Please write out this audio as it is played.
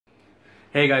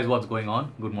Hey guys, what's going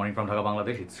on? Good morning from Dhaka,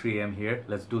 Bangladesh. It's 3 a.m. here.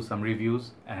 Let's do some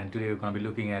reviews. And today we're going to be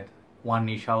looking at one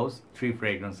niche house, 3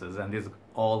 fragrances. And this is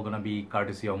all going to be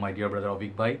courtesy of my dear brother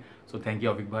Auveek bhai. So thank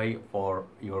you Auveek bhai for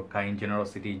your kind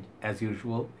generosity as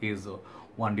usual. He's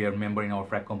one dear member in our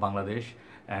Fragcom Bangladesh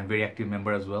and very active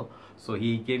member as well. So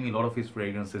he gave me a lot of his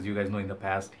fragrances. You guys know in the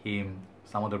past, him,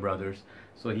 some other brothers.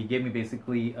 So he gave me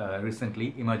basically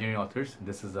recently Imaginary Authors.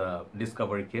 This is a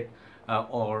discovery kit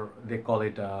or they call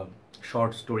it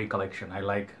short story collection. I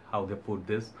like how they put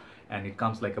this, and it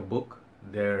comes like a book.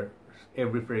 There,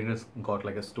 every fragrance got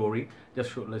like a story.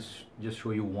 Let's just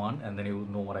show you one, and then you'll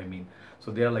know what I mean.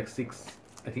 So there are like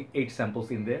 8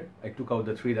 samples in there. I took out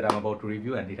the 3 that I'm about to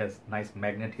review, and it has nice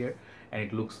magnet here, and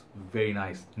it looks very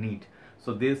nice, neat.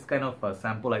 So this kind of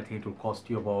sample, I think it will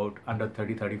cost you about under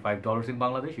 $35 in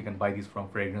Bangladesh. You can buy these from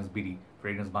Fragrance BD,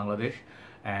 Fragrance Bangladesh.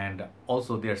 And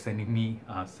also they're sending me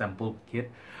a sample kit.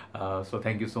 So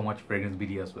thank you so much Fragrance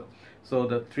BD as well. So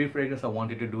the 3 fragrances, I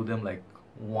wanted to do them like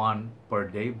one per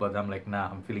day, but I'm like,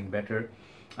 nah, I'm feeling better.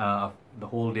 The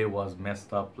whole day was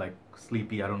messed up, like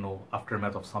sleepy, I don't know,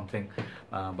 aftermath of something.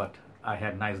 But I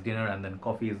had nice dinner, and then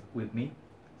coffee is with me.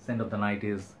 Scent of the night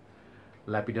is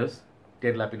Lapidus.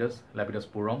 Ted Lapidus, Lapidus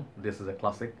Puram. This is a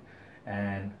classic.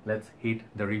 And let's hit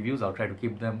the reviews. I'll try to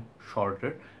keep them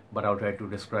shorter, but I'll try to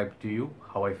describe to you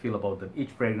how I feel about them.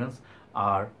 Each fragrance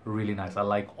are really nice. I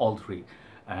like all 3,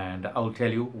 and I'll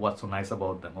tell you what's so nice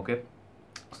about them, okay?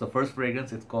 So first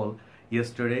fragrance, it's called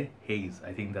Yesterday Haze.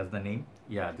 I think that's the name.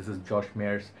 Yeah, this is Josh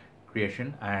Mayer's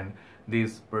creation, and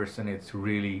this person,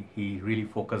 he really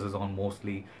focuses on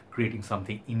mostly creating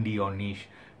something indie or niche.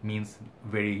 Means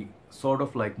very sort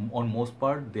of like, on most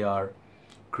part they are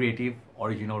creative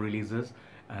original releases,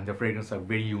 and the fragrances are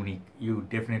very unique. You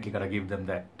definitely gotta give them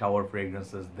that. Tower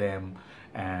Fragrances, them,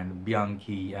 and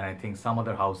Bianchi, and I think some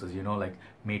other houses, you know, like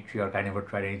Matriarch. I never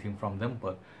tried anything from them,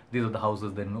 but these are the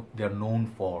houses they're known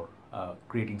for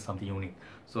creating something unique.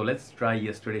 So let's try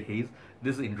Yesterday Haze.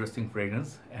 This is an interesting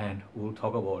fragrance, and we'll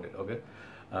talk about it, okay?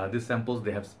 These samples,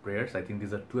 they have sprayers. I think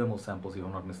these are 2 ml samples if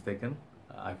I'm not mistaken.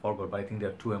 I forgot, but I think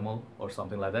they're 2 ml or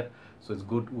something like that. So it's a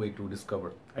good way to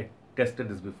discover. I tested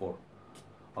this before.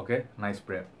 Okay, nice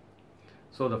spray.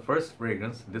 So the first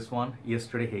fragrance, this one,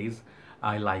 Yesterday Haze,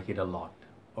 I like it a lot.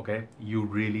 Okay, you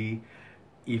really,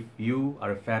 if you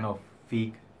are a fan of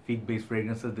fig based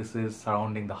fragrances, this is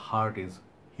surrounding the heart is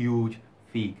huge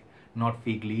fig, not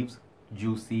fig leaves,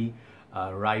 juicy,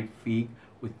 ripe fig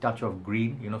with touch of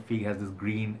green. You know, fig has this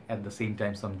green, at the same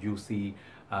time some juicy,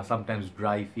 sometimes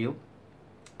dry feel.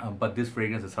 But this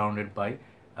fragrance is surrounded by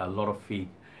a lot of fig,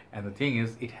 and the thing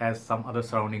is, it has some other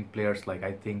surrounding players, like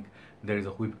I think there is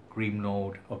a whipped cream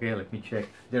note. Okay, let me check.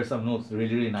 There are some notes,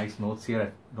 really nice notes here.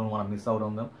 I don't want to miss out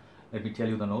on them. Let me tell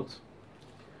you the notes.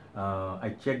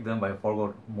 I checked them, but I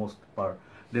forgot most part.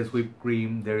 There's whipped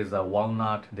cream, there is a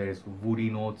walnut, there is woody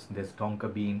notes, there's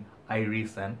tonka bean,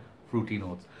 iris, and fruity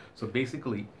notes. So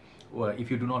basically,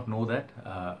 if you do not know that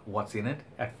what's in it,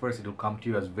 at first it will come to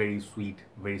you as very sweet,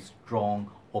 very strong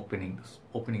opening. This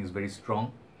opening is very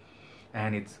strong,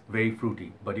 and it's very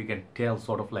fruity, but you can tell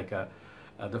sort of like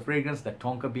the fragrance, that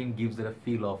tonka bean gives it a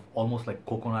feel of almost like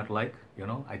coconut like, you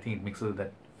know. I think it mixes with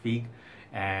that fig,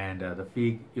 and the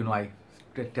fig, you know, I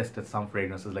tested some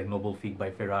fragrances like Noble Fig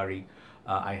by Ferrari.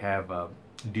 I have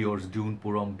Dior's Dune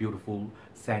Puram, beautiful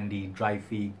sandy dry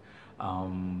fig.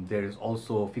 There is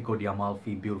also Fico di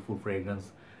Amalfi, beautiful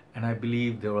fragrance, and I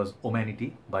believe there was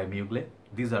Omanity by Mugler.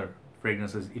 These are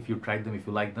fragrances, if you tried them, if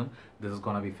you like them, this is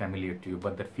gonna be familiar to you.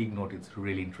 But that fig note, it's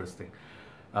really interesting.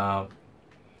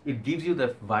 It gives you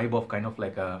the vibe of kind of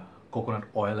like a coconut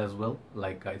oil as well,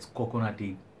 like it's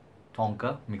coconutty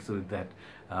tonka mixed with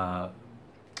that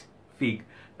fig.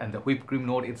 And the whipped cream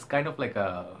note, it's kind of like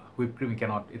a whipped cream.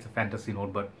 It's a fantasy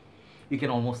note, but you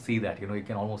can almost see that, you know, you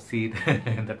can almost see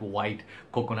it, that white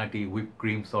coconutty whipped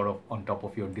cream sort of on top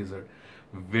of your dessert.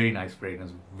 Very nice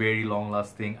fragrance, very long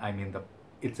lasting. I mean,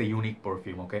 it's a unique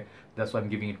perfume, okay? That's why I'm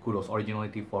giving it kudos.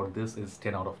 Originality for this is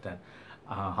 10 out of 10.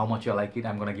 How much I like it,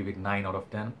 I'm gonna give it 9 out of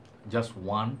 10. Just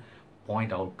 1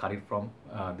 point I'll cut it from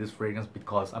this fragrance,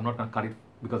 because I'm not gonna cut it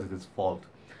because it is fault.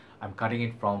 I'm cutting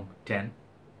it from 10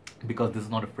 because this is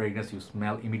not a fragrance you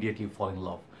smell immediately fall in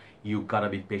love. You gotta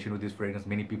be patient with this fragrance.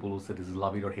 Many people will say this is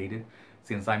love it or hate it.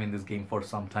 Since I'm in this game for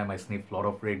some time, I sniffed a lot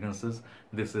of fragrances.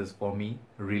 This is, for me,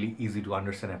 really easy to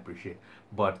understand and appreciate.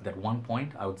 But that 1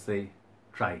 point, I would say,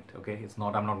 try it, okay? It's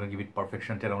not, I'm not gonna give it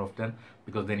perfection 10 out of 10,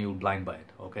 because then you'll blind by it,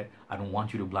 okay? I don't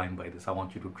want you to blind by this. I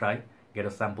want you to try, get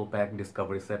a sample pack,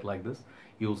 discovery set like this.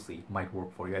 You'll see, it might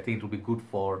work for you. I think it will be good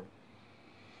for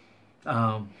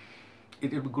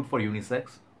it will be good for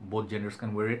unisex. Both genders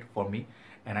can wear it for me.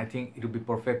 and I think it would be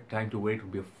perfect time to wear it.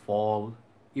 Would be fall,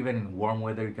 even in warm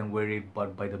weather you can wear it,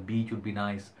 but by the beach would be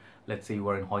nice. Let's say you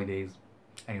are in holidays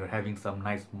and you're having some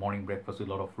nice morning breakfast with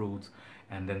a lot of fruits,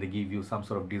 and then they give you some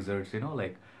sort of desserts,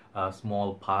 like a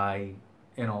small pie,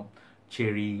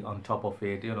 cherry on top of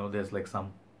it, there's like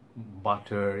some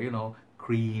butter,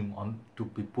 cream on to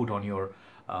be put on your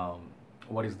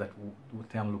what is that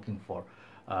thing I'm looking for,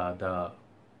 the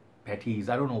patties.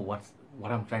 I don't know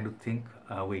what I'm trying to think.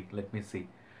 Wait, let me see.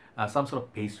 Some sort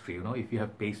of pastry, if you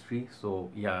have pastry. So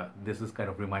yeah, this is kind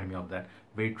of remind me of that.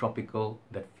 Very tropical,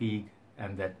 that fig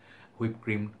and that whipped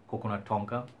cream coconut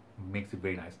tonka makes it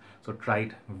very nice. So try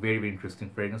it. Very, very interesting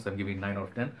fragrance. I'm giving 9 out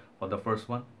of 10 for the first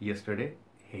one, Yesterday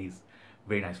Haze.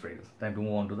 Very nice fragrance. Time to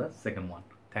move on to the second one.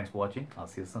 Thanks for watching. I'll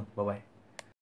see you soon. Bye bye.